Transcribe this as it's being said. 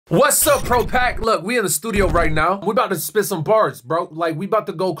What's up, Pro Pack? Look, we in the studio right now. We about to spit some bars, bro. Like, we about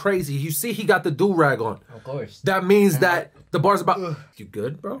to go crazy. You see he got the do-rag on. Of course. That means that the bar's about... You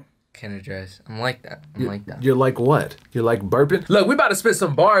good, bro? Can address. I'm like that. I'm like that. You're like what? You're like burping? Look, we about to spit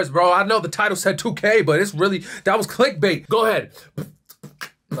some bars, bro. I know the title said 2K, but it's really... That was clickbait. Go ahead.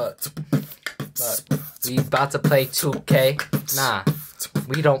 Look, we about to play 2K. Nah,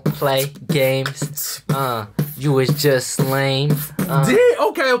 we don't play games. You was just lame.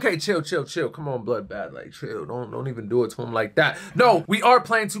 Okay, chill. Come on, Bloodbath, like chill. Don't even do it to him like that. No, we are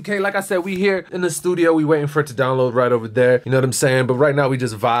playing 2K. Like I said, we here in the studio. We waiting for it to download right over there. You know what I'm saying? But right now we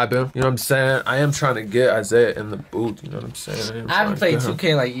just vibing. You know what I'm saying? I am trying to get Isaiah in the booth. You know what I'm saying? I haven't played 2K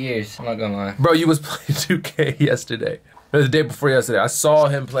in like years. I'm not gonna lie. Bro, you was playing 2K yesterday. The day before yesterday. I saw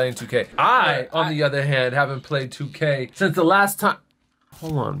him playing 2K. I, on the other hand, haven't played 2K since the last time.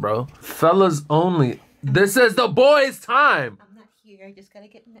 Hold on, bro. Fellas only. This is the boys' time. I'm not here. I just gotta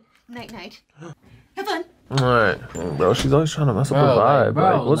get night. Have fun. Alright. Bro, she's always trying to mess up the vibe.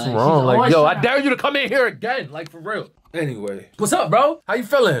 bro, like, what's like, wrong? Like, yo, I trying dare you to come in here again. Like, for real. Anyway. What's up, bro? How you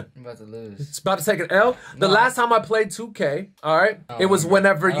feeling? I'm about to lose. It's about to take an L. The last time I played 2K, alright, it was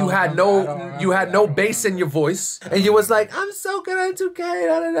whenever you had no bass in your voice. And you was like, I'm so good at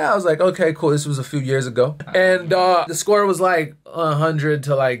 2K. I was like, okay, cool. This was a few years ago. And the score was like 100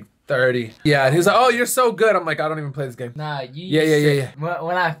 to like 30. Yeah, and he was like, oh, you're so good. I'm like, I don't even play this game. Nah, you Yeah.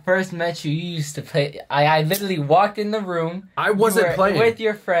 When I first met you, you used to play. I literally walked in the room. I wasn't playing. With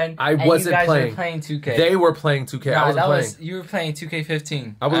your friend. I wasn't playing. You guys were playing 2K. They were playing 2K. I wasn't playing. You were playing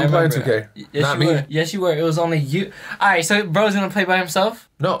 2K15. I wasn't playing 2K. Yes, Not you me. were. Yes, you were. It was only you. Alright, so bro's gonna play by himself?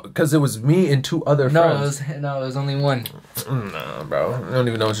 No, because it was me and two other friends. It was only one. Nah, bro. I don't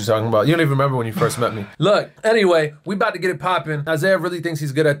even know what you're talking about. You don't even remember when you first met me. Look, anyway, we about to get it popping. Isaiah really thinks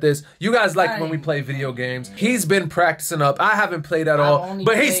he's good at this. You guys like when we play video games. He's been practicing up. I haven't played at all.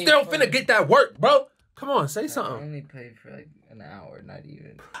 But he's still finna get that work, bro. Come on, say something. I only played for like an hour, not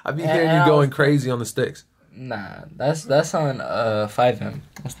even. I be hearing you going crazy on the sticks. Nah, that's on 5M.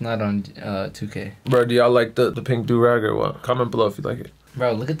 It's not on 2K. Bro, do y'all like the pink do-rag or what? Comment below if you like it.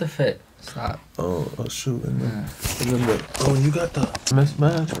 Bro, look at the fit. Stop. Oh shoot. And then you got the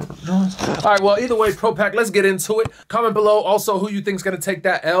mismatch. All right, well, either way, Pro Pack, let's get into it. Comment below also who you think's gonna take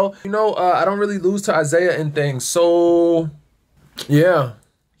that L. You know, I don't really lose to Isaiah and things, so yeah.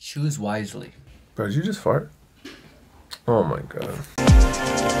 Choose wisely. Bro, did you just fart? Oh my god.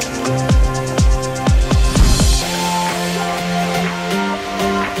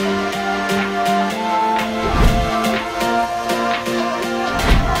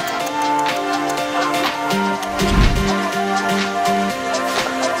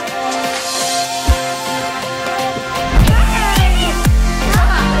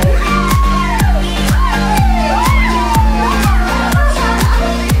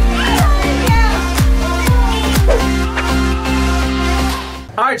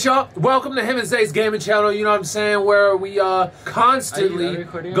 Alright, y'all, welcome to him and Zay's gaming channel, you know what I'm saying, where we constantly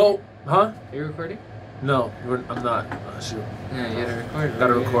go. Huh? Are you recording? No, I'm not. Oh, shoot. Yeah, you gotta record.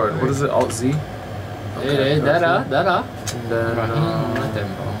 Gotta record. What is it? Alt Z? Okay, that. And then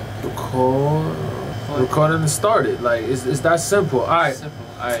record and start it. Like it's that simple. Alright.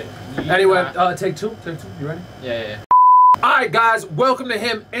 Alright. Anyway, take two. You ready? Yeah. Alright guys, welcome to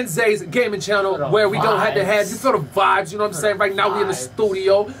him and Zay's gaming channel where we go head to head. You feel the vibes, you know what I'm saying? Right now we in the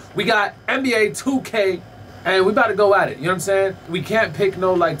studio. We got NBA 2K and we about to go at it, you know what I'm saying? We can't pick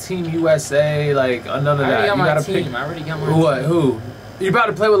no like Team USA, like none of that. I already got my what? Who? You about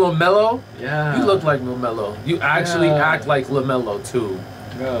to play with LaMelo? Yeah. You look like LaMelo. You actually act like LaMelo too.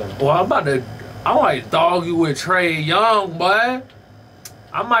 Bro. Well, I might dog you with Trae Young, boy.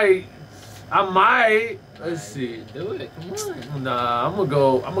 I might. Let's see. Do it. Come on. Nah, I'm gonna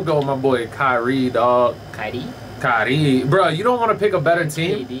go with my boy Kyrie, dog. Kyrie. Bro, you don't want to pick a better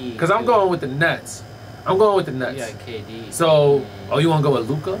team? KD, because I'm going with the Nets. I'm going with the Nets. Yeah, KD. So, you want to go with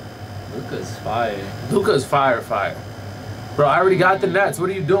Luka? Luka's fire. Luka's fire. Bro, I already got the Nets. What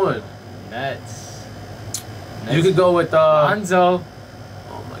are you doing? Nets. You could go with Lonzo.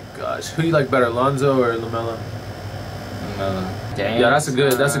 Oh my gosh, who you like better, Lonzo or LaMelo? LaMelo. Damn. Yeah, that's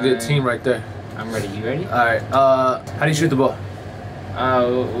a good team right there. I'm ready. You ready? All right. How do you shoot the ball?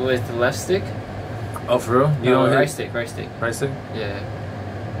 With the left stick. Oh, for real? You don't right hit? stick. Right stick? Yeah.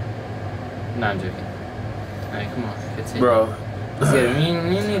 No, I'm joking. All right, come on, continue. Bro. Yeah,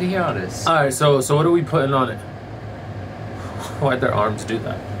 we need to hear all this. All right. So what are we putting on it? Why'd their arms do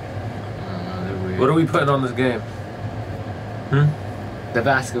that? I don't know. They're weird. What are we putting on this game? The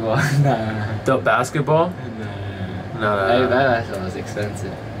basketball. Nah. The basketball? Nah. That basketball is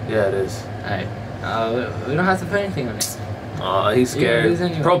expensive. Yeah, it is. Alright. We don't have to put anything on it. Oh, he's scared.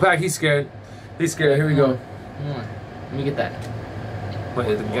 Anyway. Pro Pack, he's scared. He's scared. Here we go. Come on. Let me get that.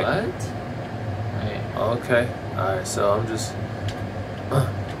 Wait, the What? Wait. Okay. Alright, so I'm just.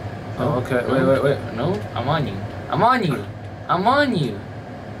 Oh, okay. No. Wait. No, I'm on you. I'm on you. I'm on you.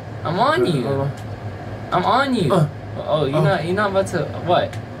 I'm on you. I'm on you. Oh, you're not about to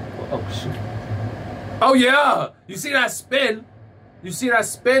what? Oh shoot. Oh yeah! You see that spin? You see that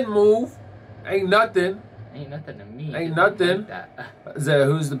spin move? Ain't nothing. Ain't nothing to me. Ain't nothing. Like that. Zay,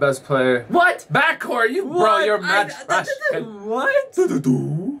 who's the best player? What? Backcourt, you bro, you're match trash. What?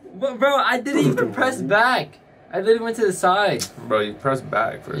 Bro, I didn't even press back. I literally went to the side. Bro, you press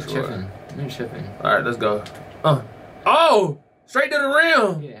back for You're sure. tripping. You're tripping. Alright, let's go. Oh! Straight to the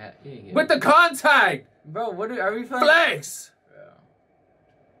rim! Yeah. With the contact! Bro, what are we playing? Flex!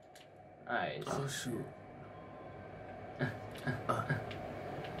 Alright. Oh shoot.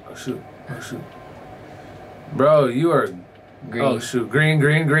 Oh shoot. Bro, you are Green. Oh shoot. Green.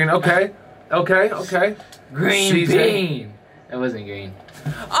 Okay. Green CJ. bean. It wasn't green.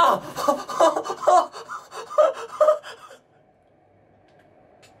 Oh!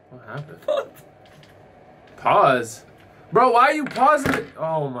 What happened? Pause. Bro, why are you pausing it?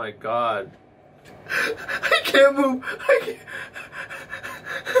 Oh my god. I can't move. I can't.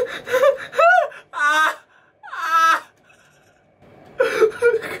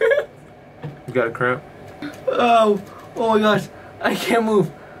 You got a cramp? Oh my gosh. I can't move.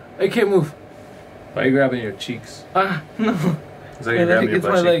 Why are you grabbing your cheeks? No. Is that you grabbing your It's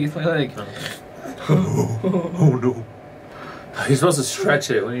butt my cheek? leg. It's my leg. Oh no. You're supposed to stretch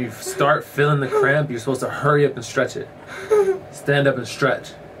it. When you start feeling the cramp, you're supposed to hurry up and stretch it. Stand up and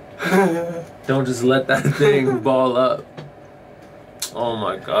stretch. Don't just let that thing ball up. Oh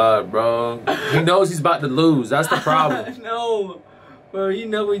my god, bro. He knows he's about to lose. That's the problem. No. Bro, you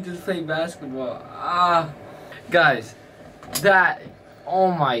know we just played basketball. Guys, that,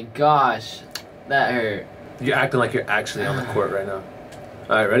 oh my gosh, that hurt. You're acting like you're actually on the court right now.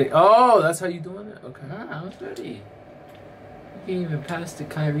 Alright, ready? Oh, that's how you doing it? Okay. Nah, I was ready. You can't even pass to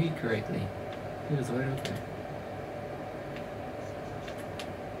Kyrie correctly. He was wide open.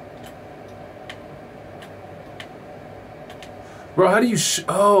 Bro, how do you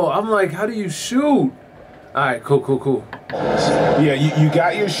I'm like, how do you shoot? Alright, cool. Yeah, you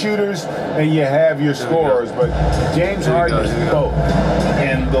got your shooters and you have your scorers, but James Harden is both.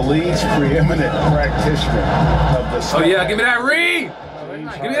 And the league's preeminent practitioner of the Oh yeah, give me that read!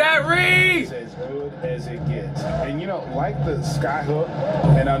 Give me that read! It's as good as it gets. And you know, like the skyhook,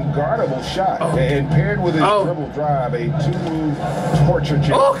 an unguardable shot, and paired with his dribble drive, a two-move torture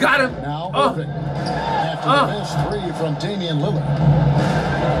jump. Oh, got him! Now Irving. After the missed three from Damian Lillard.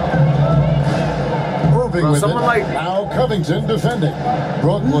 Irving with it. Now Covington defending.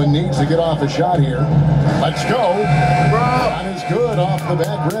 Brooklyn needs to get off a shot here. Let's go. Shot is good off the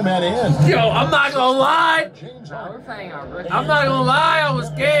back rim and in. Yo, I'm not gonna lie. We're playing our rookie. I'm not gonna lie, I was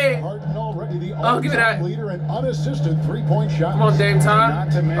scared. Harden already the give me that. leader and unassisted three-point shot. Come on, Dame time.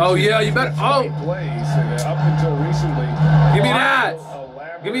 Not to mention Oh yeah, you better. Oh, plays up until recently. give me that.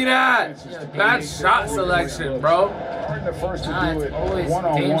 Give me that. Bad shot selection, bro. Harden the first to Nah, do it's it always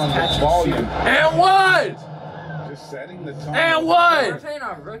one-on-one James with catch and volume. shoot. And one. Just setting the tone. And We're one. playing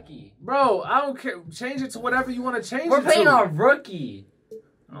our rookie. Bro, I don't care. Change it to whatever you want to change We're it playing to. our rookie.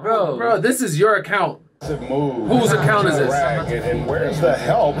 Bro, this is your account. Move. Whose account is this? And where's the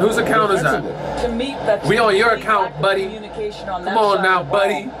help? Whose account is that? To me, that's We on your really account, lack of buddy. communication on Come that on side now, of the ball.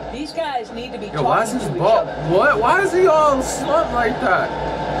 buddy. These guys need to be Yo, why is talking his to each ball? other. What? Why is he all slumped like that?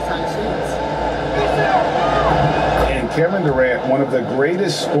 that's how it shoots. And Kevin Durant, one of the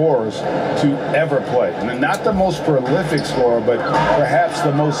greatest scorers to ever play. And not the most prolific scorer, but perhaps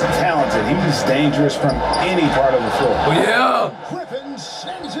the most talented. He's dangerous from any part of the floor. Oh yeah. Griffin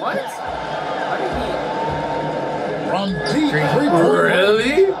sends it What? back. How did From deep three-point.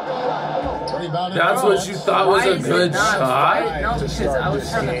 Really? Rebounded That's by what you thought was Why a is it good not? shot? No, To because start I was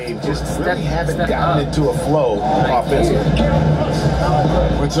this trying game, to just step, really haven't step gotten up. into a flow offensively.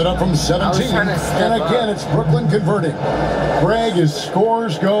 Puts it up from 17. trying to step And again, up. it's Brooklyn converting. Greg, as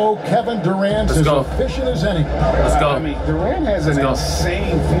scores go, Kevin Durant's Let's as go. efficient as any. Let's go. I mean, Durant has an go.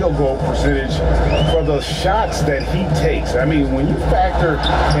 insane field goal percentage for the shots that he takes. I mean, when you factor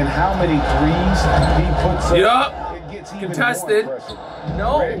in how many threes he puts up, Yup. it gets even Contested. more impressive.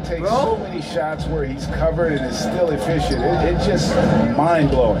 No, Durant takes bro. so many shots where he's covered and is still efficient. It's just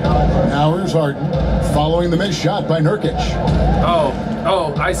mind-blowing. Now here's Harden, following the missed shot by Nurkic. Oh,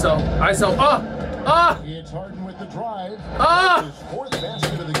 ISO. It's Harden with the drive. Ah! His fourth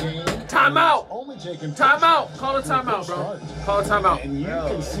basket of the game. Timeout. Only taken Timeout. Call a timeout, bro. Call a timeout. And you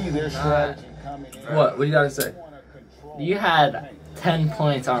can see their strategy coming in. What? What you gotta say? They wanna control You had 10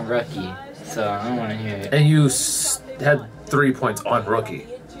 points on rookie, so I don't want to hear it. And you had 3 points on rookie.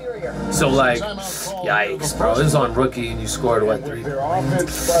 So, like, yikes, bro. This is on rookie and you scored, what, 3? Their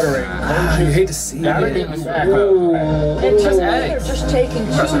offense sputtering. You hate to see it. They're just taking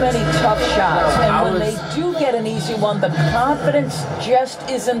too many tough shots, and when they do get an easy one, the confidence just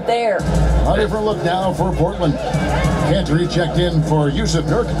isn't there. A different look now for Portland. Cantry checked in for Yusuf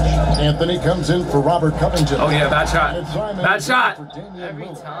Nurkic. Anthony comes in for Robert Covington. Oh, yeah, bad shot. Bad shot. Every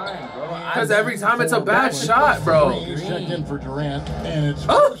time, bro. Because every time it's a bad shot, bro. He's checked in for Durant, and it's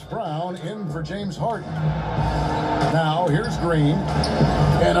Bruce Brown in for James Harden. Now, here's Green,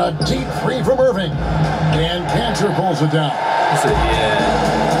 and a deep three from Irving. And Cantor pulls it down. He said,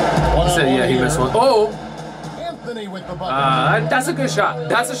 yeah. He said, yeah, he missed one. Oh! Anthony with the bucket. That's a good shot.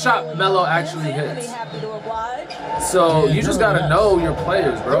 That's a shot Melo actually hits. So you just gotta know your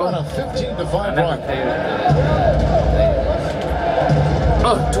players, bro. On a 15-5 I never run. played with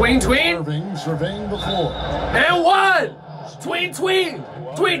Oh, tween. Irving surveying the floor. And one! Tween.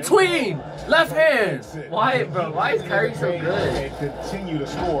 Left hand. Why, bro? Why is Kyrie so good? And continue to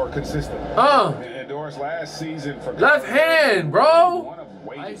score consistently. Endorse last season for Left hand, bro.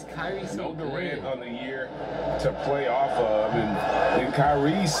 Why is Kyrie so Durant good? on the year to play off of, and in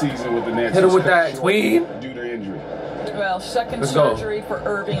Kyrie's season with the Nets. Hit him with that tween. Due to injury. Well, second Let's go. surgery for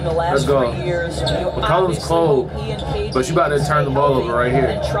Irving in the last Let's go. 3 years. McCollum's cold, but you about to turn the ball over right here.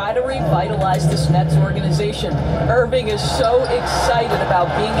 And try to revitalize this Nets organization. Irving is so excited about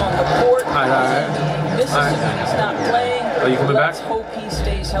being on the court. All right. Mississippi's not playing. Are you coming back? Let's hope he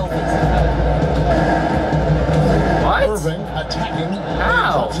stays healthy. What? Irving attacking.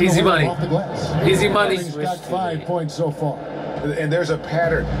 How? Easy money. Off the glass. Easy money. Irving's got 5 points so far. And there's a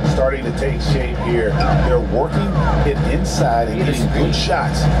pattern starting to take shape here. They're working it inside and getting good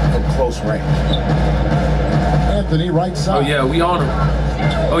shots from close range. Anthony right side. Oh yeah, we on him.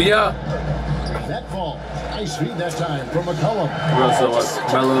 Oh yeah. That ball. Nice feed that time from McCollum. So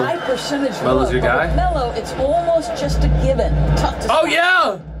what? Melo. High percentage Melo's look, your but guy? with Melo, it's almost just a given. Tough to Oh stop.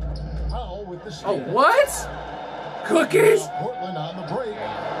 yeah. Powell with the Oh steal. what? Cookies. Portland on the break.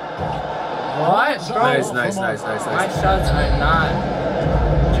 What, bro? Nice. My shots are not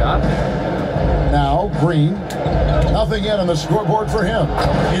dropping. Now Green. Nothing yet on the scoreboard for him.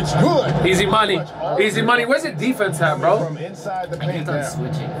 It's good. Easy money. Where's the defense at, bro? From inside the I keep paint on now.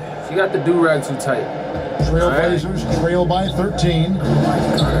 switching. You got the do-rag too tight. Trailblazers trail by 13.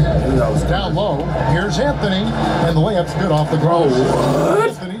 Down low. Here's Anthony. And the layup's good off the ground.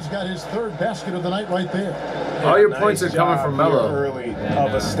 Anthony's got his 3rd basket of the night right there. All your points are coming from Nice job Melo. here early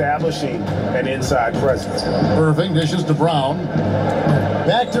of establishing an inside presence. Irving dishes to Brown.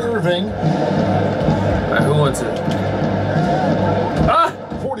 Back to Irving. All right, who wants it?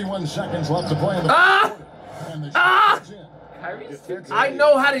 41 seconds left to play in the Ah! and the Ah! shot is in. I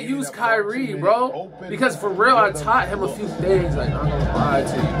know how to use Kyrie, bro. Because for real, I taught him a few things. Like, I'm gonna lie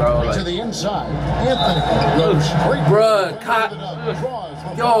to you, bro. To Like, the inside. Anthony goes straight. bruh, Draws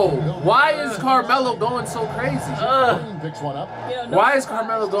the yo, foul. why is Carmelo going so crazy? Green picks one up. You know, no Why is surprise.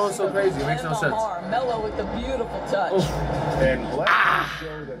 Carmelo going so crazy? It makes no sense. Melo with the beautiful touch. And let's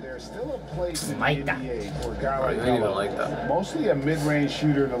show that there's still a place in the NBA for a guy like I didn't even Melo. like that. Mostly a mid-range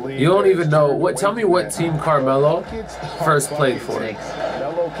shooter in the league. You don't even know There's what. Tell me what team Carmelo first played for.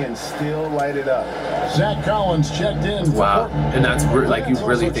 Melo can still light it up. Zach Collins checked in. for Wow, Portland. and that's like you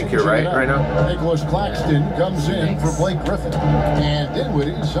really think you're right now? Nicholas Claxton comes in for Blake Griffin. And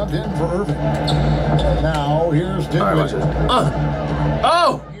Dinwiddie subbed in for Irving. Now here's All right, watch Dinwiddie. this.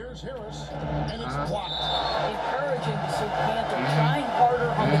 Oh, Here's Harris. And it's blocked. Encouraging to see Panther trying harder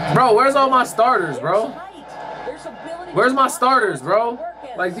on the bro, where's all my starters, bro? Where's my starters, bro?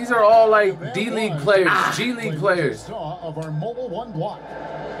 Like these are all like D-League players, G-League players. Of our mobile one block.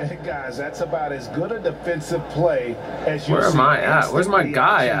 Hey guys, that's about as good a defensive play as you Where am see. I at? Where's my Instantly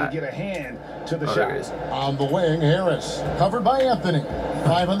guy option at? to get a hand to the Oh, there he shot. is. On the wing, Harris. Covered by Anthony.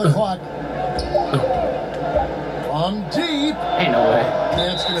 5 on the clock. On deep. Ain't no way.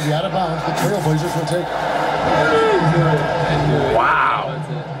 And it's going to be out of bounds. The Trailblazers will take it. Wow,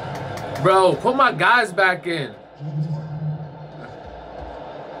 bro, put my guys back in.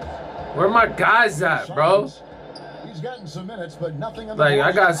 Where my guys at, bro? He's gotten some minutes, but nothing on the Like I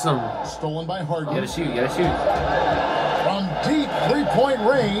board. got some. Stolen by Harden. You gotta shoot. From deep 3-point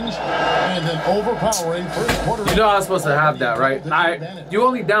range. And then overpowering first quarter. You know I was supposed to have that, right? You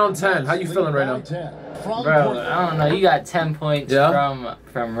only down 10. How you feeling right now? From Bro, Portland. I don't know. You got 10 points Yeah?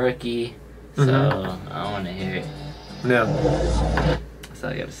 from rookie, so I don't want to hear it. Yeah, That's all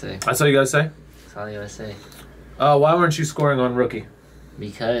I gotta say. that's all you gotta say. That's all I gotta say. Why weren't you scoring on rookie?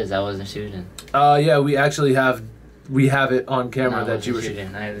 Because I wasn't shooting. Yeah, we actually have we have it on camera No, that you were shooting.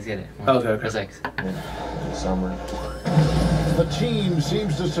 Alright, let's get it. Okay. Where's X? Summer. The team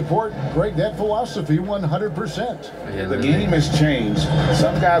seems to support Greg that philosophy 100%. Yeah, The game has changed.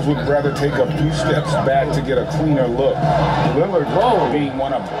 Some guys would rather take a few steps back to get a cleaner look. Lillard being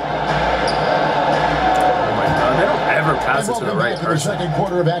one of them. Oh my God, they don't ever pass it to the Welcome right back to the person. second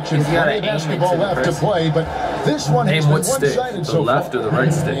quarter of action. He's gotta Plenty of aim it basketball to the left to person. play, but this one has Aim been what stick? one-sided The so left far. or the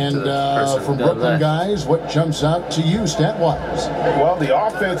right stick? And to the person. for The Brooklyn left. guys, what jumps out to you stat-wise? Well, the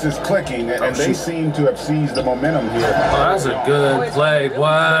offense is clicking, and they seem to have seized the momentum here. Oh, that's a good play.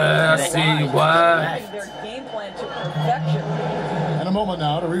 What? I see what? Their game plan to perfection. And a moment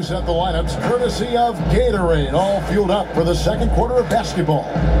now to reset the lineups, courtesy of Gatorade, all fueled up for the second quarter of basketball.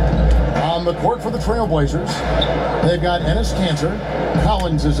 On the court for the Trailblazers, they've got Enes Kanter.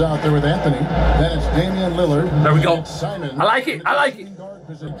 Collins is out there with Anthony. Then it's Damian Lillard. There we And go. it's Simon. I like it. I like it.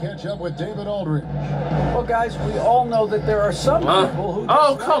 As they catch up with David Aldridge. Well, guys, we all know that there are some people who.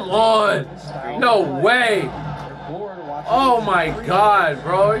 Oh, come on. No way. Oh my God,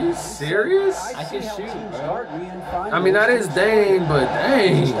 bro. Are you serious? I can shoot, I mean, that is Dane, but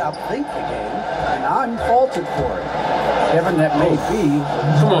dang. Outthink the game, and I'm faulted for it. Given that may be.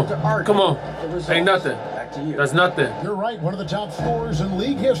 Come on. Come on. the results. Ain't nothing. Back to you. That's nothing. You're right, one of the top scorers in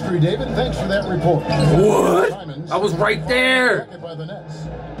league history, David. Thanks for that report. What? Simons, I was right there. by the Nets.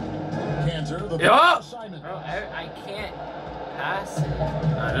 Kanter, the Yeah. Simon. Bro, I can't pass it.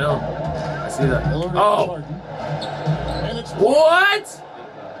 I know. I see that. Lillard Oh. Harden. And it's What?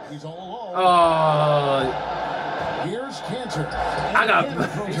 He's all alone. Oh. Here's Kanter. I got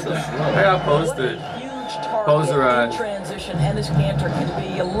posted. What a huge target Posterized. in transition Enes Kanter can be.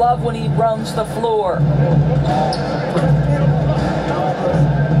 You love when he runs the floor.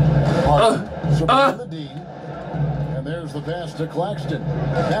 Harden, surrounding the D. And there's the pass to Claxton.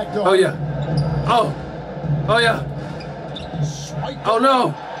 Back to Oh yeah. Oh. Oh yeah. Oh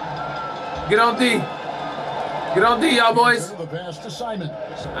no. Get on D. Get on D, y'all boys. The pass to Simon.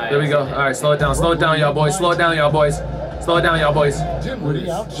 There we go. All right, slow it down, y'all boys. Slow it down, y'all boys. Slow it down, y'all boys.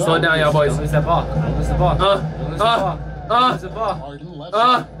 Dinwiddie outside. Slow it down, y'all boys. Don't lose that ball. Don't lose the ball. Don't lose the ball. Don't lose the ball. Harden left I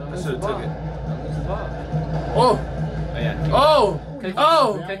side. Don't lose should the have ball. took it. Don't lose the ball. Oh. Oh yeah. Oh.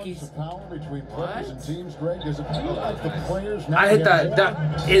 Oh. Balance of power between players and teams, Greg. Does it feel like the players now I hit get that.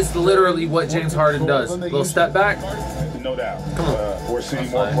 That is literally what James Harden does. Little step back. No doubt. Come on. We're seeing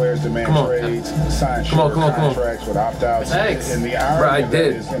more players demand Come on. trades, sign Come on, shorter come on, come on. contracts with opt-outs. Thanks. In the Bro, I irony of that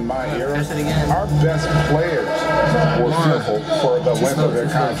did. is in my era, Press it again. our best players were fearful for the length of their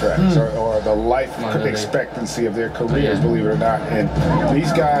contracts or the life expectancy of their careers, believe it or not. And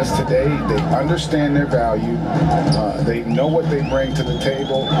these guys today, they understand their value. They know what they bring to the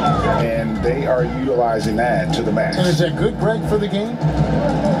table, and they are utilizing that to the max. And is that good, Greg, for the game?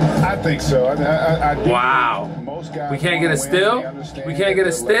 I think so. I do. Wow. Most guys We can't get a wanna win. steal? They understand We can't get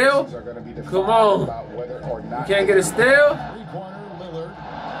a that their steal? legacies are gonna be defined Come on. about whether or not We can't get a steal. Three-pointer, Lillard.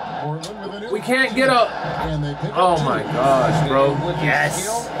 Portland with an We can't get a. And they pick Oh up my two. gosh, bro.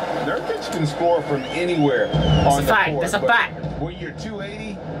 Yes. Nurkic can score from anywhere on a the fact. court. That's a but fact. When you're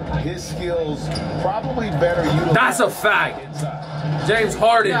 280, his skills probably better utilized. That's a fact. inside. James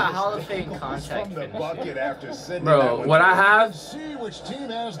Harden. Yeah, Hall of Fame contact From the finish. bucket after sending that Bro, one what to I the- have See which team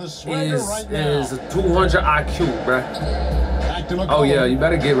has the swagger is right now. is a 200 IQ, bruh. Back to McCollum. Oh yeah, you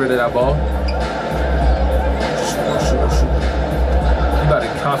better get rid of that ball. You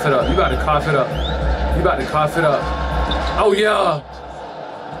better cough it up. You better cough it up. You better cough it up. Oh yeah.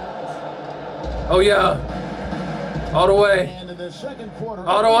 Oh yeah. All the way. And in the second quarter,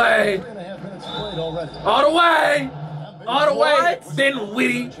 All the way. 3.5 minutes played already. All the way. All the way.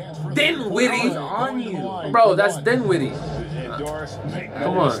 Dinwiddie. Dinwiddie. On you. Bro, that's Dinwiddie. Endorse, make no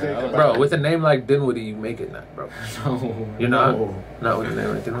Come on, mistake about bro. it. With a name like Dinwiddie, you make it not, bro. You're not. Not with a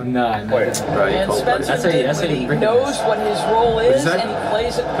name like Dinwiddie. Nah, no. Wait. Bro, you And cold blooded. Spencer That's how you Dinwiddie break it knows down. what his role is, say? and he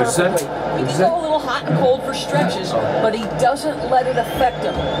plays it What'd you say? perfectly. He What'd you can say? go a little hot and cold for stretches, but he doesn't let it affect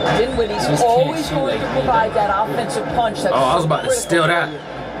him. Dinwiddie's Just always can't shoot going to like provide that offensive punch. That's Oh, I was so about to critical steal for that. you.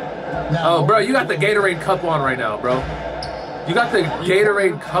 Now, Oh, bro, you got the Gatorade cup on right now, bro. You got the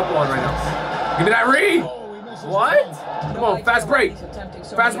Gatorade cup on right now. Give me that read. What? Come on, fast break. He's attempting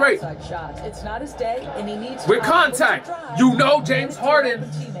so Fast many break. outside shots. It's not his day, and he needs With time contact. to drive. You know James Harden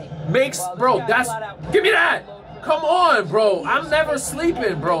makes, bro, that's, give me that. Come on, bro. I'm never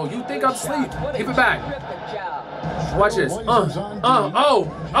sleeping, bro. You think I'm asleep. Give it back. Terrific job. Watch this.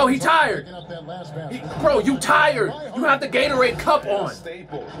 Oh, he tired. picking up that last basket. Bro, you tired. You have the Gatorade cup on.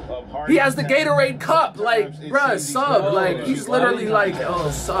 Staple of Harden. He has the Gatorade cup. Like, bruh, sub. Like, he's literally like, oh,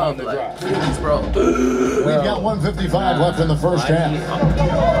 sub. Like, please, bro. We've got 1:55 left in the first half.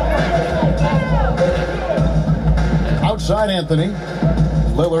 outside Anthony.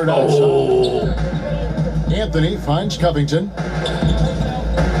 Lillard outside. Anthony finds Covington.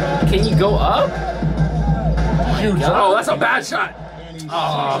 Can you go up? Oh, that's a bad shot.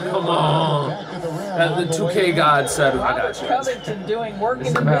 Oh, come on. As the 2K god said, I got you. Covington doing work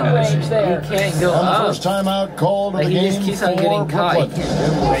in the mid-range there. He can't go On the up. first timeout called of Like, the he just game keeps on for getting caught. He Brooklyn.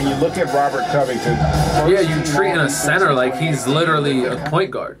 can't do And you look at Robert Covington. Yeah, you treating a center like he's literally a point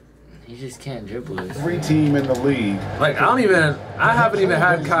guard. He just can't dribble it. 3-team in the league. Like, I haven't even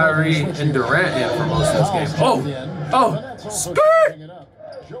had Kyrie and Durant in for most of this game. Oh, skirt!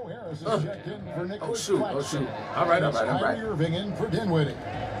 Joe Harris is checked in for Oh, Nicholas shoot. Claxton. All right. Kyrie Irving in for Dinwiddie.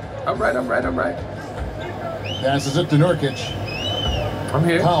 All right. Passes it to Nurkic. I'm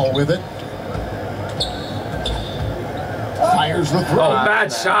here. Powell with it. Fires the throw. Oh,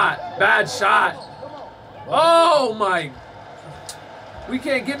 bad shot. Oh, my. We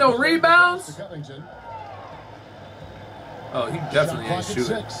can't get no rebounds? Oh, he definitely ain't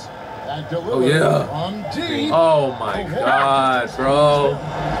shooting. Oh, yeah. Oh, my God, bro.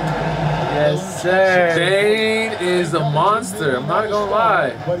 Yes, sir. Dane is a monster. I'm not going to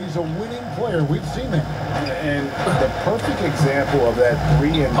lie. But he's a winning player. We've seen that. And the perfect example of that 3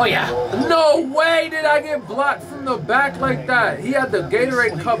 and Oh, yeah. No way did I get blocked from the back like that. He had the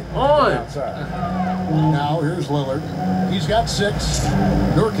Gatorade cup on. Now here's Lillard. He's got 6.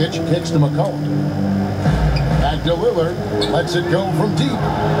 Nurkic kicks to McCollum. Back to Lillard. Lets it go from deep.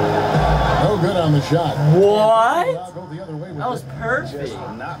 No good on the shot. What? Go the other way with That was it. perfect. Just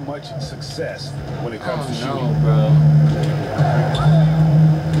not much success when it comes to No, shooting. bro.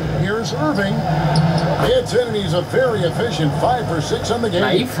 Here's Irving. It's in, and he's a very efficient 5 for 6 on the Now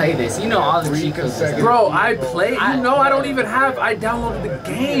you game. play this. You know all the cheat codes. Bro, I play. I don't even have. I downloaded the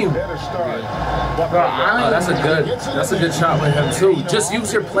game. Better start. Oh, that's a good shot with him too. Just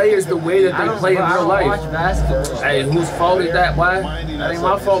use your players the way that they play in real life. Watch basketball. Hey, whose fault is that? Why? That ain't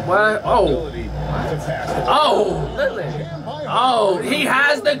my fault. Why? Oh, Lillard. oh, he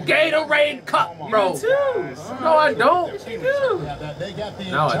has the Gatorade cup, bro. No, I don't. You do. They got the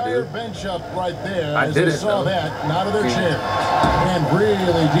Now I entire do. bench up right there. I as did they it, saw though. that, and out of their chairs. And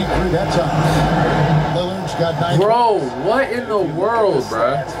really deep three that time. Lillard's got 9. Bro, what in the world,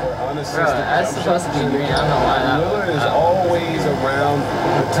 bro? That's for unassisted Bro, that's jump supposed to be shots. green. I don't know why that Lillard is was. always around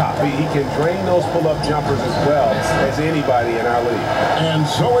the top. He can drain those pull-up jumpers as well as anybody in our league. And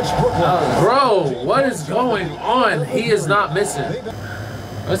so it's Brooklyn. Bro, what is going on? He is not missing.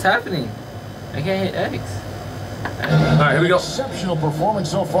 What's happening? I can't hit X. All right, here we go. Exceptional performance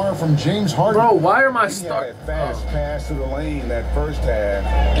so far from James Harden. Bro, why are my He had start? a fast pass to the lane that first half.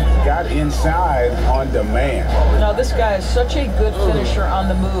 Got inside on demand. No, this guy is such a good finisher on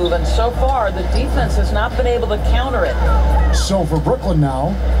the move, and so far the defense has not been able to counter it. So for Brooklyn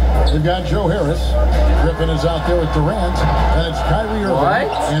now, they've got Joe Harris. Griffin is out there with Durant. And it's Kyrie Irving.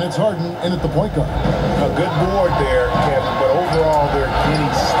 What? And it's Harden in at the point guard. A good board there, Kevin, but overall they're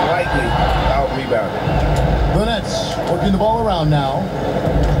getting slightly out-rebounded. The Nets working the ball around now.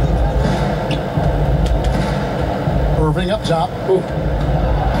 Irving up top.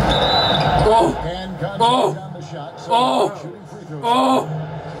 Oh, And contact Oh. on the shot. So Oh. shooting free throws. oh,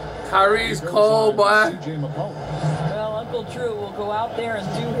 Kyrie's cold, boy. CJ McCollum. Well, Uncle Drew will go out there and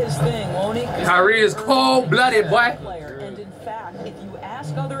do his thing, won't he? Kyrie is cold-blooded, boy. Player. And in fact, if you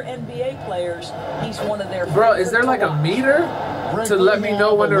ask other NBA players, he's one of their Bro, is there like a meter to let me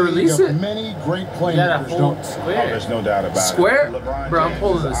know when to release it? Many great You got a playmakers full don't. Oh, square. there's no doubt about Square? it. LeBron Bro, I'm James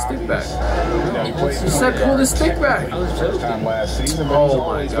pulling is the stick back. obvious. You know, he played He said pull the stick back. First time last season, but Oh he's my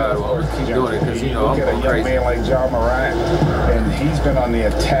always God, been a well, I'm gonna keep first doing it 'cause, you know, look I'm at a going young crazy. man like John Morant, and he's been on the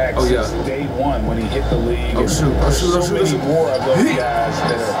attack Oh, yeah. since day one when he hit the league. Oh, And shoot. Oh, there's shoot. Oh, so shoot. many Oh, shoot. more of those guys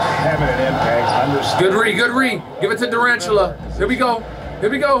that are having an impact. Understand. Good read, good read. Give it to Durantula. Here we go. Here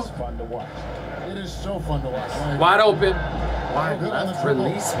we go. It's fun to watch. It is so fun to watch. Wide open. Wide left,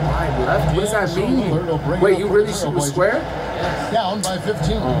 release wide left. What does that mean? Wait, you really shoot a square? Down by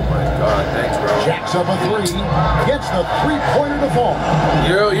 15. Oh my God, thanks, bro. Jacks up a 3. Gets the 3-pointer to fall.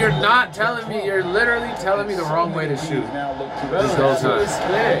 You're not telling me. You're literally telling me the wrong way to shoot. Now look to Bro, This whole that's what time. it's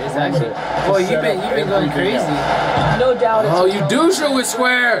square. It's actually. Boy, you've been going crazy. No doubt it's Oh, you do shoot with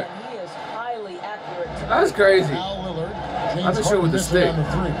square. He is highly accurate. That's crazy. Now Lillard. James I've been shooting with the Harden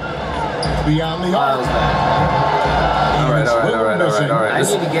missing stick. on the 3. Beyond the That was arc. bad. All right. I need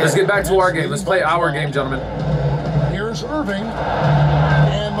to get Let's it. get back to our game. Let's play our game, gentlemen. Here's Irving.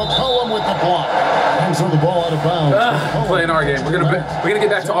 And McCollum with the block. And so the ball out of bounds. McCollum. Playing our game. We're gonna get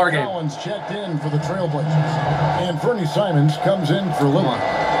back to our game. Collins checked in for the Trailblazers. And Fernie Simons comes in for Lillard.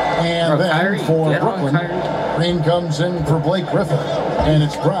 And Bro, then Kyrie, for get on Brooklyn, Kyrie. Green comes in for Blake Griffin. And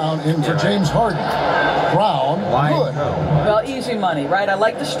it's Brown in for James Harden. Brown, good. Well, easy money, right? I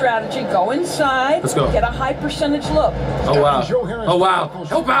like the strategy. Go inside. Let's go. Get a high percentage look. Oh, wow. Oh, wow.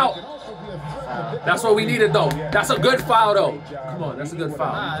 Help out. That's what we needed, though. That's a good foul, though. Come on, that's a good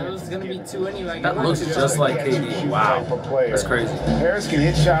foul. Nah, it was gonna be 2 anyway. That looks just like KD. Wow. That's crazy. Harris can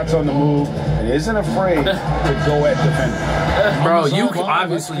hit shots on the move and isn't afraid to go at defenders. Bro, you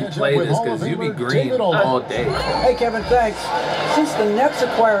obviously play this because you be green all day. Hey, Kevin, thanks. Since the Nets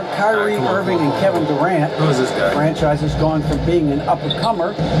acquired Kyrie Irving and Kevin Durant, Who is this guy? the franchise has gone from being an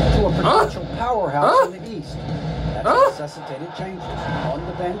up-and-comer to a potential powerhouse in the East. That's necessitated changes on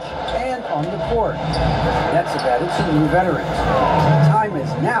the bench and on the court. Nets have added some new veterans. The time is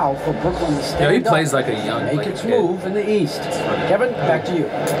now for Brooklyn to stand Yeah, he plays up like a young and make its kid. move in the East. Kevin, back to you.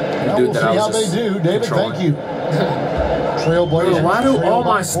 Now Dude, we'll that see I how was they just do. David, controlling. thank you. Trailblazers. Bro, why do trail all by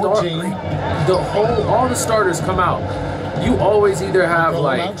my 14. all the starters come out? You always either have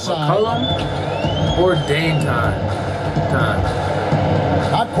like McCollum or Dame time.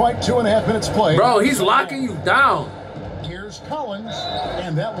 Not quite 2.5 minutes played. Bro, he's locking you down. Here's Collins,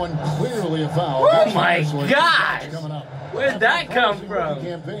 and that one clearly a foul. Oh That's my nicely. gosh. Coming up. Where'd that come from?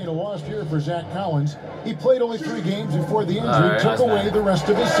 Campaign a lost year for Zach Collins. He played only 3 games before the injury Alright, took that's away bad. the rest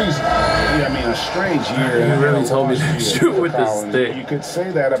of his season. Yeah, I mean, a strange year. You really and a told me lost to year shoot for with this Collins. stick. You could say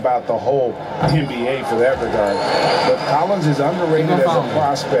that about the whole NBA for that regard. But Collins is underrated as a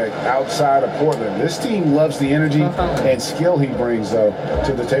prospect outside of Portland. This team loves the energy and skill he brings, though,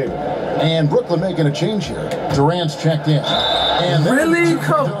 to the table. And Brooklyn making a change here. Durant's checked in. And Really?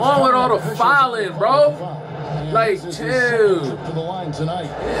 Come on with all the fouling, bro. Like, this is his chill. second trip to the line tonight.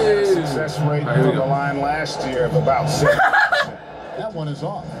 Success rate Alright, here we from the go. line last year of about 7%. That one is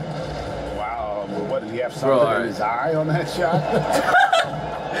off. Wow. Well, what, did he have something Bro, alright. in his eye on that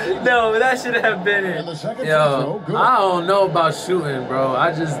shot? No, that should have been And it. the second free Yo, throw, good. I don't know about shooting, bro.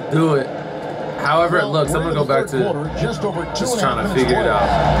 I just do it. However it looks, I'm gonna go back to just over 2.5 just trying to minutes figure it played.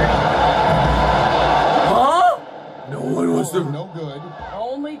 out. Huh? No one wants to. No good.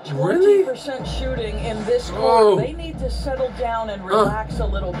 Only 20% Really? shooting in this Oh. quarter. They need to settle down and relax a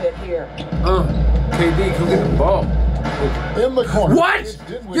little bit here. KD, come get the ball. In the corner. What? It's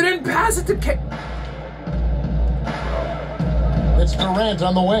Dinwiddie. You didn't pass it to K. It's Durant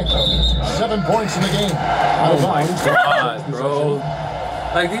on the wing. 7 points in the game. Out of bounds. God, bro.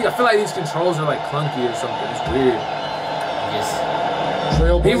 Like, I feel like these controls are like clunky or something. It's weird.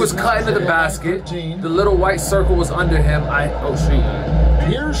 He was cut into the basket. The little white circle was under him. Oh shoot.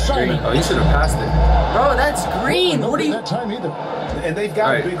 Here's Simon. Oh, you should have passed it. Bro, that's green. What are you? That time either. And they've got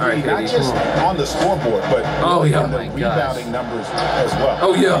Alright, big alright, lead, not KD, just come on. on the scoreboard, but Oh, yeah. in the Oh, my rebounding numbers as well.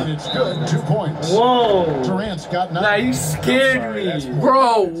 Oh And yeah. it's good. 2 points. Whoa. Durant's got 9. Nah, you scared me.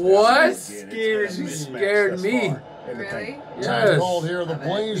 Bro, what? Scared You me. scared me. Really? Time Yes. called here. The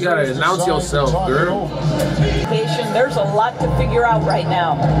Blazers You gotta announce decide to yourself, talk it girl. over. There's a lot to figure out right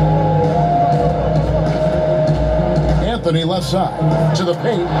now. Anthony left side to the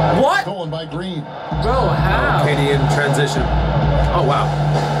paint. What? Stolen by Green. Bro, how? KD in transition. Oh wow.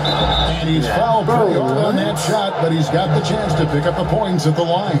 And he's fouled pretty hard on that shot, but he's got the chance to pick up the points at the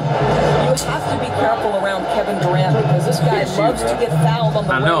line. You have to be careful around Kevin Durant because this guy loves to get fouled on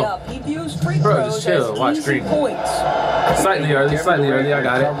the I way know. up. He views free Bro, throws just chill. as Watch easy Green. points. Slightly early. I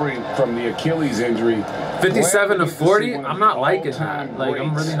got it. Recovering from the Achilles injury. 57 to 40. I'm not liking that. Like,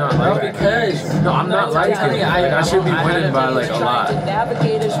 I'm really not liking that. Because No, I'm not liking it. Like, I should be winning by like a Trying lot. to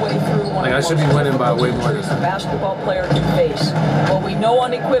navigate his way through one Like, I of the should be most winning by way more than injuries a that. basketball player can face. But we know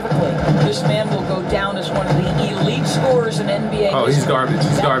unequivocally this man will go down as one of the elite scorers in NBA Oh, he's history. garbage.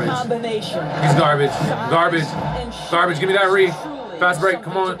 He's That garbage. combination. He's garbage. Garbage. And Garbage. Give me that read. truly Fast break.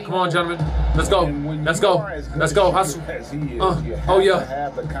 Come on. something to Come on, behold. gentlemen. Let's go. And when Let's you go. are as good Let's a go. shooter Hustle. as he is, you Oh, have yeah. to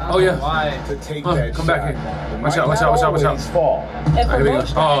have the Oh, yeah. confidence to take Oh, that come back shot. here. It Watch might out, watch not out, watch out, watch out. always fall. And for Here we go.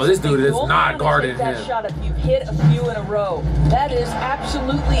 most Oh, guys, this dude you is only not want to guarding take that him. shot if you hit a few in a row. That is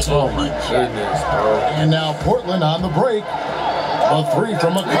absolutely a Oh my heat check. goodness, bro. And now Portland on the break. A 3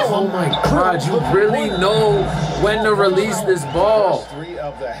 from McCollum. Oh my God, you really know when to release this ball. 3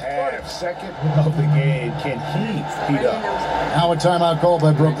 of the half, second of the game. Can he heat up? Now a timeout called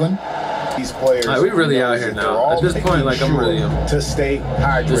by Brooklyn. These players. Alright, we really out here they're now. all At this point, like, I'm making really, sure to stay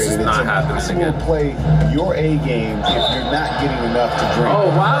hydrated. this is not it's happening impossible again. to play your A game if you're not getting enough to drink. Oh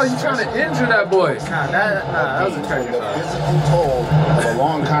wow, you trying to injure that boy? that was a treasure The foul. physical toll of a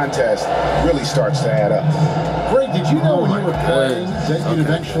long contest really starts to add up. Greg, did you know Oh when my you were playing goodness. that you'd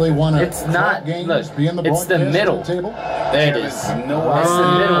Okay. eventually want to It's not- games, look, be in the it's the broadcast middle. table? There it is. No It's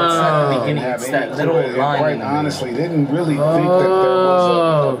the middle. It's not the Oh. beginning. have It's any that little clue, line quite in the honestly, didn't really think that there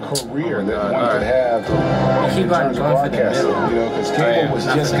was a career that one could have in terms of broadcasting. You know, because cable was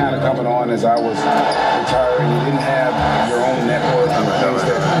just kind of coming on as I was retiring. You didn't have your own network and things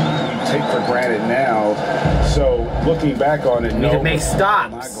that you take for granted now. So looking back on it, You need to make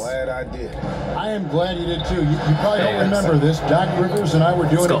stops. I'm glad I did. I am glad you did too. You probably don't remember this. Doc Rivers and I were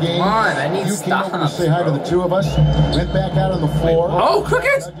doing a game. Come on, I need You came over to stops, say hi to the two of us. Went back out on the floor. Oh,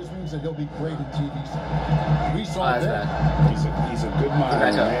 crickets! That just means that he'll be great in TV. We saw That's that. bad. He's a good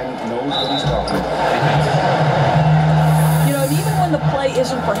mind. Man knows what he's talking about. You know, and even when the play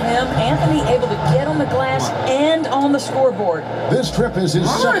isn't for him, Anthony able to get on the glass and on the scoreboard. This trip is his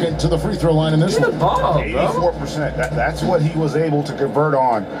second to the free throw line in this one. Ball, bro. 84%. That's what he was able to convert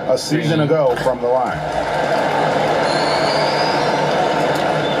on a season ago from the line.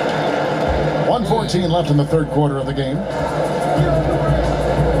 1:14 left in the third quarter of the game.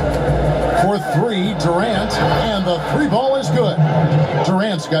 For three, Durant, and the three ball is good.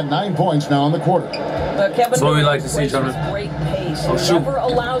 Durant's got 9 points now in the quarter. Kevin That's what we Durant like to see, plays with gentlemen. great pace. Oh, shoot. Never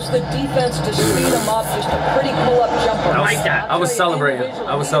allows the defense to speed him up. Just a pretty pull-up jumper. I like that. I was celebrating.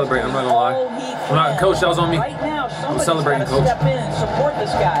 I'm not gonna lie. I'm not, Coach, that was on me. Right now, somebody's celebrating, gotta Coach. step in and support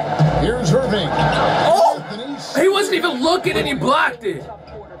this guy. Here's Irving. Oh! He wasn't even looking and he blocked it. Tough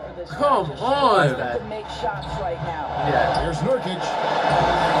quarter for this Come guy. on. To make shots right now. Here's Nurkic.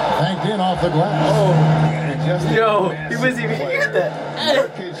 Banked in off the glass. Yo, he wasn't even here that.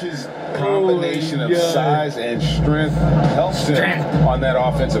 Nurkic's combination of size and strength helps him on that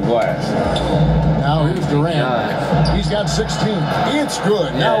offensive glass. Now here's Durant. He's got 16. It's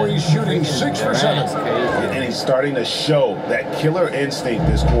good. Now he's shooting 6 for 7. And he's starting to show that killer instinct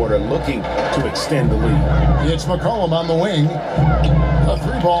this quarter, looking to extend the lead. It's McCollum on the wing. A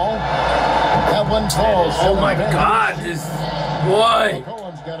three ball. That one falls. Oh my God, this boy.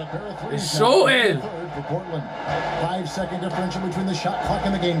 McCollum's got a pair of threes. It's showing. Third for Portland. 5-second differential between the shot clock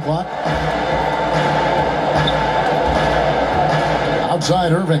and the game clock.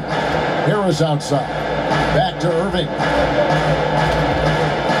 Outside Irving. Harris outside. Back to Irving.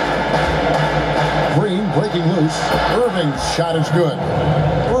 Green breaking loose. Irving's shot is good.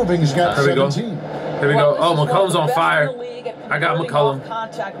 Irving's got There we go. 17. Here we go. Oh, McCollum's on fire. I got McCollum.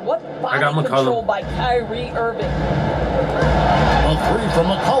 I got McCollum. Control by Kyrie Irving. A three from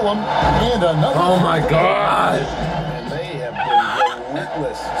McCollum and another. Oh my God. And they have been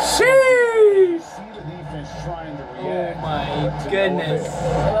relentless. Sheesh. See the defense trying to Oh react. my goodness.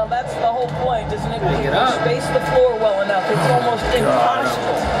 Well, that's the whole point, isn't it? Pick it If up. you space the floor well enough, it's almost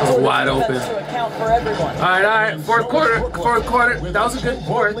impossible was for the wide defense open. to account for everyone. All right. Fourth quarter. That was a good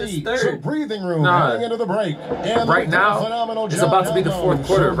fourth. This Lead. So third. breathing room Nah. heading into the break. And Right look at now, the phenomenal it's John about to be the Elmo. fourth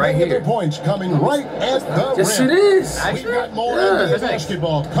quarter, So right many here. other points coming right at the Yes, rim. it is. We've got more Yeah. NBA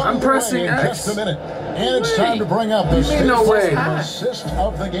basketball coming I'm pressing in X. just a minute. And it's time to bring up the mean no way? assist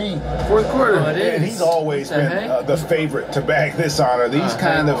of the game. Fourth quarter. Oh, it is. And he's always What the been heck? the favorite to bag this honor. These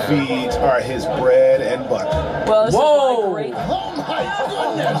kind of feeds are his bread and butter. Well, this Whoa. is my great. Oh my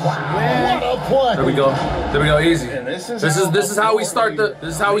goodness! What a play! There we go. There we go. Easy. And this This is how we start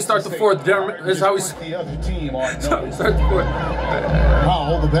the fourth. Gentlemen. This is how we Put the other team on start notice. the fourth.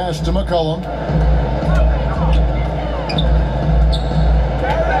 Powell, the pass to McCollum.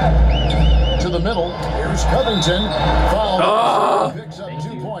 To the middle. Here's Covington. Foul. Oh. Picks up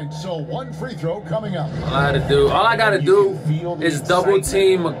 2 points. So one free throw coming up. All I gotta do is double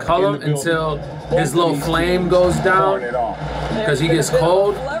team McCollum until his little flame goes down, because he gets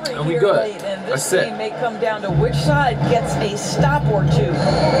cold, and we good. And That's this it. game may come down to which side gets a stop or two.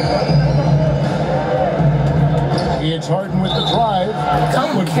 It's Harden with the drive.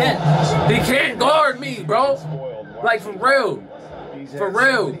 Come, Kent. He can't guard me, bro. Like for real. For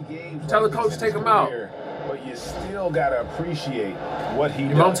real. Tell the coach to take him out. But you still gotta appreciate what he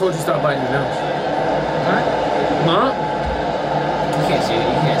Your mom does. told you to stop biting your nails. Huh? You can't see it.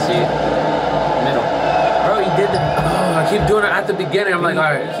 You can't see it. Middle. Bro, he did the. Oh, I keep doing it at the beginning. I'm like,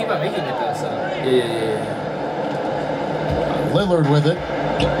 all You right. keep on making it though, so. Yeah. Lillard with it.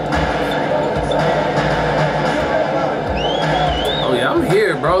 Oh yeah, I'm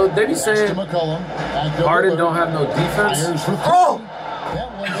here, bro. They be To saying McCollum. Back to Harden Lillard. don't have no defense. Fires for three. Oh! That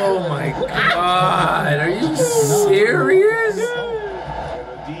one's Oh good. my God, are you serious? The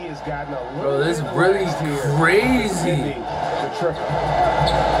D has gotten a little Bro, this is bit really relaxed here, crazy. defending the triple.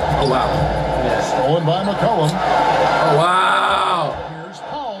 Oh wow. Stolen by McCollum. Oh wow. Here's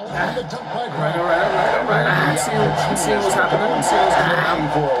Powell. And the dunk by All Brown. right. I'm seeing what's happening. I'm seeing what's Looking happening.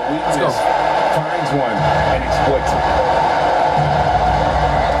 for a weakness, go. finds one and exploits it.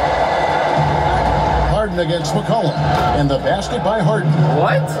 Harden against McCollum. And the basket by Harden.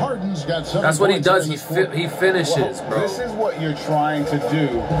 What? Harden's got 7 That's what he points does. in He this quarter. he finishes, Well, bro. this is what you're trying to do.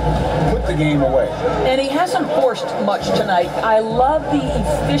 Put the game away. And he hasn't forced much tonight. I love the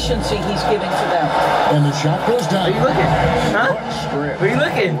efficiency he's giving to them. And the shot goes down. Where you looking? Huh? Script. Where you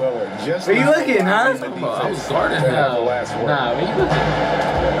looking? Lillard just Where you not looking, huh? allowing the I was defense guarding to him. have the last word. Nah, where you looking?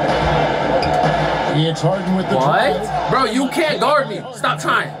 It's Harden with the What? drive. Bro, you can't guard me. Stop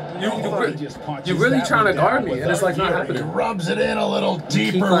trying. You're really trying to guard me, and it's like not He happening. rubs it in a little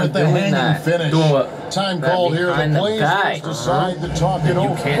deeper on with the doing hanging that. finish. Doing what? Time That called here. The behind the Blazers back. decide to talk it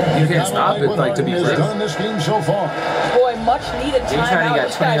over. can't stop it, like, to be Harden has fair. done this game so far. Boy, much needed James Harden timeout. got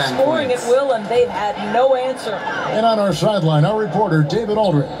This guy's 29 scoring points. at will, and they've had no answer. And on our sideline, our reporter, David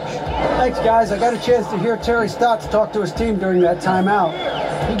Aldridge. Thanks, guys. I got a chance to hear Terry Stotts talk to his team during that timeout.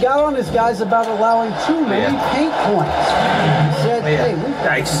 He got on his guys about allowing too many paint points. He said, hey, we've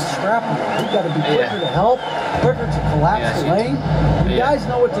got to be scrappy. We've got to be quicker to help, quicker to collapse the lane. You guys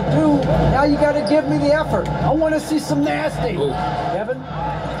know what to do. Now you got to give me the effort. I want to see some nasty. Kevin?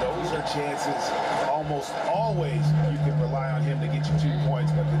 Those are chances almost always you can rely on him to get you 2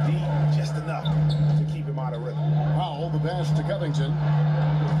 points, but the D, just enough to keep him out of rhythm. Powell, the pass to Covington.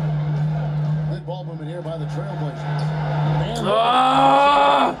 Good ball movement here by the Trailblazers. And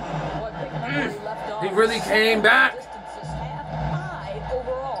Oh! Boy, picking up where he left off. He really came back. Distance is half high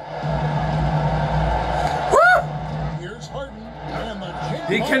overall. here's Harden. And the kick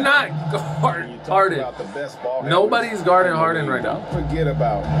He ball. cannot guard You talk Harden. about the best ball Nobody's handlers guarding in the Harden league. right now. Don't forget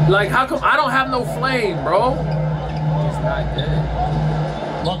about Like, how come I don't have no flame, bro? He's not good.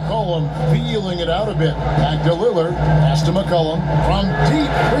 McCollum feeling it out a bit. Back to Lillard. Pass to McCollum. From deep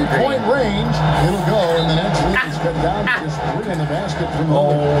three-point range. It'll go, and the next lead is cut down to just 3 in the basket from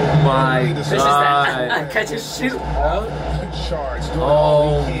Lillard. Oh my This is god. Catch and shoot, bro. good charge. doing Oh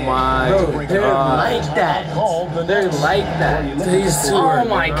all he can my to bring They're it up. like that. Called the They're next. like that. These two Oh are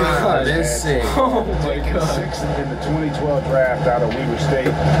my God. missing. Oh my Taken god. 6th in the 2012 draft out of Weber State,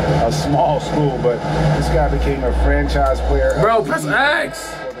 a small school, but this guy became a franchise player. Bro, of the press year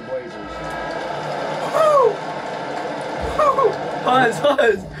X. for the Blazers.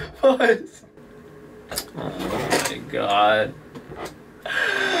 Pause. Oh my god.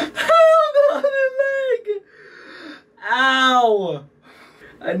 Held on the leg. Ow.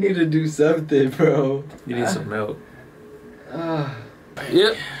 I need to do something, bro. You need some milk.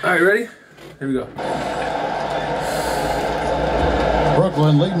 Yep. Alright, ready? Here we go.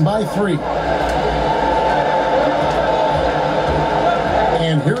 Brooklyn leading by 3.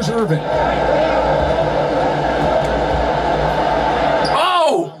 And here's Irving.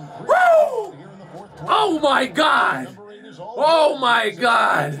 Oh! Woo! Oh my god! Oh my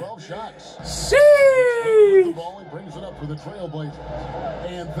god! 12 shots. Sheesh! Ball, he brings it up for the Trailblazers.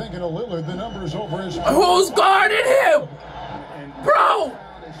 And thinking of Lillard, the numbers over his. Who's guarding him? Bro!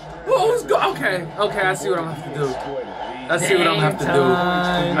 Okay, I see what I'm gonna have to do. I see what I'm gonna have to do.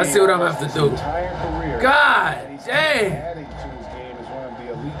 I see what I'm gonna have to do. Entire career, God he's dang! adding to his game as one of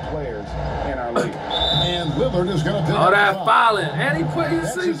the elite players in our league. And Lillard is going to pick All up that the foul. fouling. And he put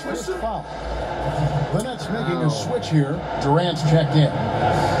That's his his first foul. The Nets making a switch here. Durant's checked in.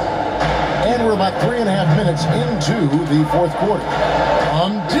 And we're about 3.5 minutes into the fourth quarter.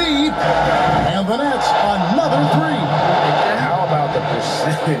 Deep. And the Nets, another 3. How about the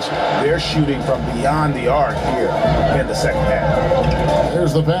percentage they're shooting from beyond the arc here in the second half?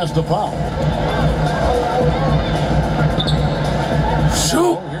 There's the pass to Powell.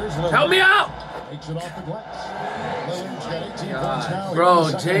 shoot! Here's Lillard. Help me out! Takes it off the glass. Lillard's got 18 points now.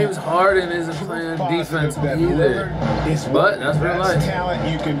 Bro, James Harden isn't playing defense either. But that's real life.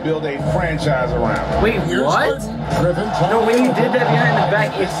 Talent you can build a franchise around. Wait, Here's what? Harden, driven, No, when you did that behind the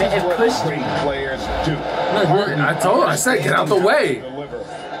back, it pushed Great me. players do. I said get out the way. Deliver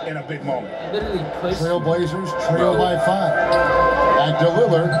in a big moment. Literally pushed me. Trailblazers trail by 5. Back to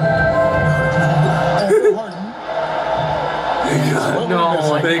Lillard. Over Harden.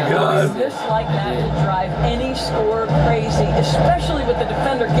 No, Thank God. This like that will drive any scorer crazy, especially with the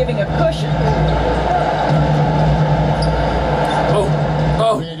defender giving a cushion.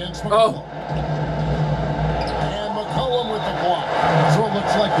 Oh, Against oh, McCollum. oh. And McCollum with the block. So it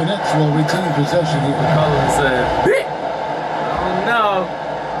looks like the Nets will retain possession here. Colin said, "Bit." Oh no.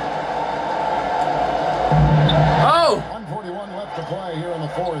 Oh, 141 left to play here in the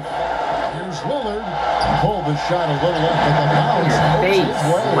fourth. Here's Lillard. Pulled the shot a little up, but the bounce Face. his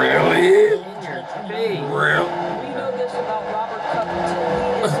way. really? Hey. Real? We know this about Robert Covington.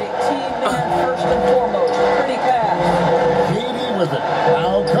 He is a team man first and foremost. Pretty fast. KD with it.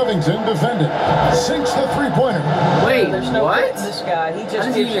 Now Covington. Covington defended. Sinks the three-pointer. Wait, There's no what? quitting this guy. He How just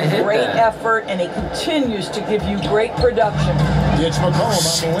does he gives you even hit great that? effort, and he continues to give you great production. It's McCollum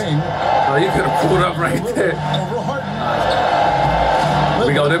on the wing. Oh, you could have pulled up right there. Over Harden. There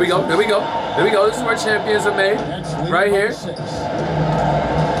we go, there we go, there we go. There we go. This is where champions are made. Right here.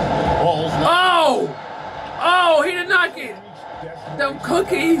 Oh! Oh, he did not get them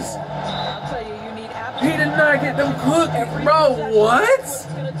cookies. I'll tell you, you need He did not get them cookies. every Bro, possession. what? That's what it's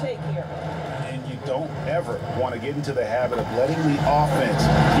going to take here. And you don't ever want to get into the habit of letting the offense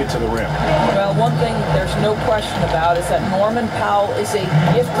get to the rim. Well, one thing there's no question about is that Norman Powell is a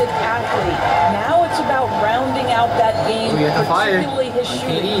gifted athlete. Now it's about rounding out that game, We got the fire. particularly his On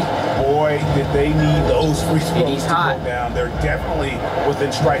shooting. KD. Boy, did they need those free throws KD's to hot. go down. They're definitely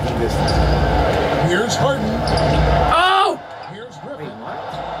within striking distance. Here's Harden. Oh! Here's Griffin. Wait,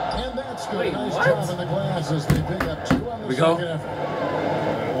 what? And that's good. Wait, Nice what? job in the glass as they pick up 2 on the We go. second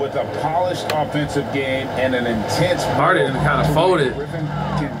effort. With a polished offensive game and an intense Harden kinda folded. Griffin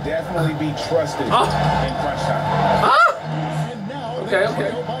can definitely be trusted Oh. in crunch time. Ah! And now Okay, they okay.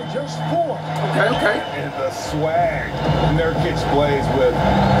 trail by just 4. Okay, okay. And the swag Nurkic plays with,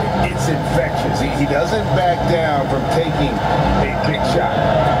 it's infectious. He doesn't back down from taking a big shot.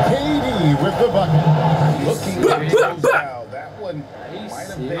 KD with the bucket. Looking Bah, at bah, his bah. foul, that one might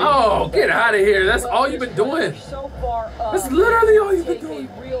have been. Oh, get out of here. That's all you've been doing. So far up, That's literally all you've been take doing.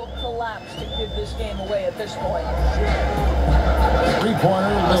 a real collapse to give this game away at this point.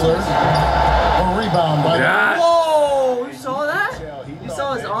 Three-pointer, Lillard. A rebound by Yeah. Whoa! You saw that? He You thought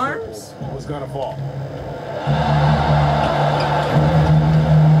saw his that arms? triple was gonna fall.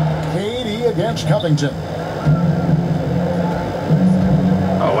 KD against Covington.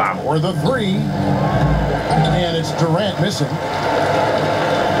 Oh, wow. For the 3. And it's Durant missing.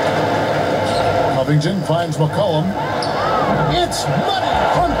 Covington finds McCollum. It's money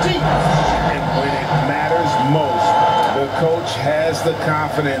from deep. And when it matters most, the coach has the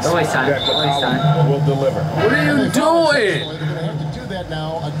confidence Don't waste time. that Don't waste McCollum will deliver. What are you They foul doing? intentionally. They're going to have to do that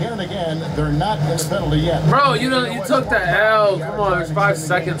now again and again. They're not in the penalty yet. Bro, you took the L. Come on, there's 5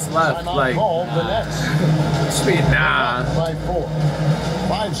 seconds left. Timeout Like, called. The Nets nah. by 4.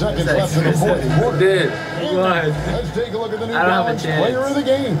 5 seconds left in the fourth I quarter. did. Let's take a look at the New I don't have a Balance chance. player of the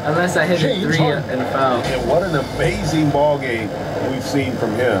game. Unless I hit a James 3 Harden. and a foul. And what an amazing ball game we've seen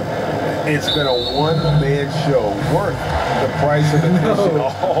from him. It's been a one-man show worth the price of admission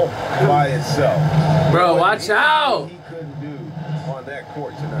all by itself. Bro, watch out. He couldn't do on that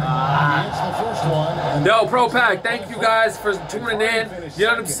court tonight. It's the first one. And Yo, Pro Pack, thank you guys for tuning in. You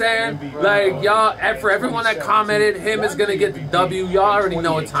know what I'm saying? Like, y'all, and for everyone that commented, him is going to get the W. Y'all already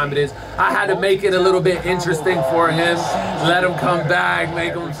know what time it is. I had to make it a little bit interesting for him. Let him come back,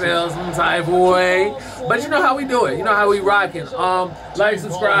 make him feel some type of way. But you know how we do it. You know how we rocking. Like,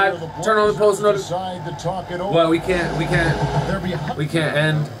 subscribe, turn on the post notifications. decide to talk it over. Well, we can't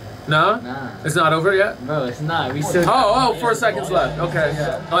end. No? Nah. It's not over yet? Bro, it's not. We still. Oh, 4 seconds left. Okay.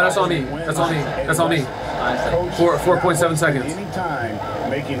 Oh, that's on me. That's on me. That's on me. 5 seconds. 4.7 seconds. Any time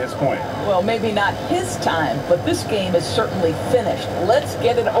making his point. Well, maybe not his time, but this game is certainly finished. Let's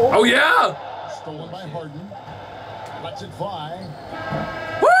get it over. Oh, yeah! Stolen by Harden. Lets it fly.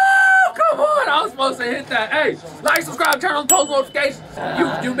 Woo! Come on! I was supposed to hit that. Hey, like, subscribe, turn on post notifications.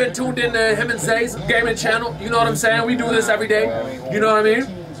 You've been tuned in to him and Zay's gaming channel. You know what I'm saying? We do this every day. You know what I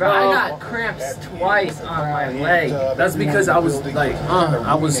mean? Bro, I got cramps twice on my leg. That's because I was like,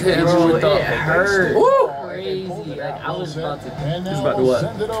 I was hitting you Bro, with it the. hurt. Woo! Crazy. Like, I was about to. And now about to we'll what?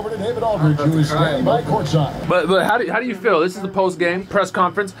 send it over to David Aldridge, who is standing by courtside. But how do you feel? This is the post game press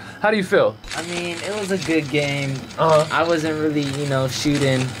conference. How do you feel? I mean, it was a good game. Uh-huh. I wasn't really,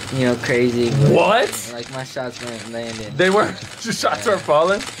 shooting, crazy. But, What? like, my shots weren't landing. They weren't. Just shots are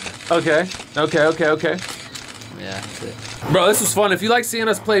falling. Okay. Yeah, that's it. Bro, this was fun. If you like seeing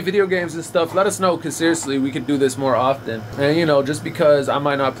us play video games and stuff, let us know, because seriously, we could do this more often. And, just because I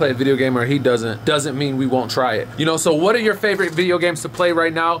might not play a video game or he doesn't mean we won't try it. So what are your favorite video games to play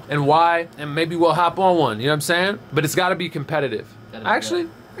right now and why? And maybe we'll hop on one, you know what I'm saying? But it's got to be competitive. Actually,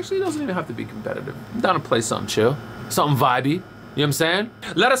 it doesn't even have to be competitive. I'm down to play something chill, something vibey. You know what I'm saying?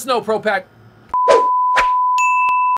 Let us know, Pro Pack.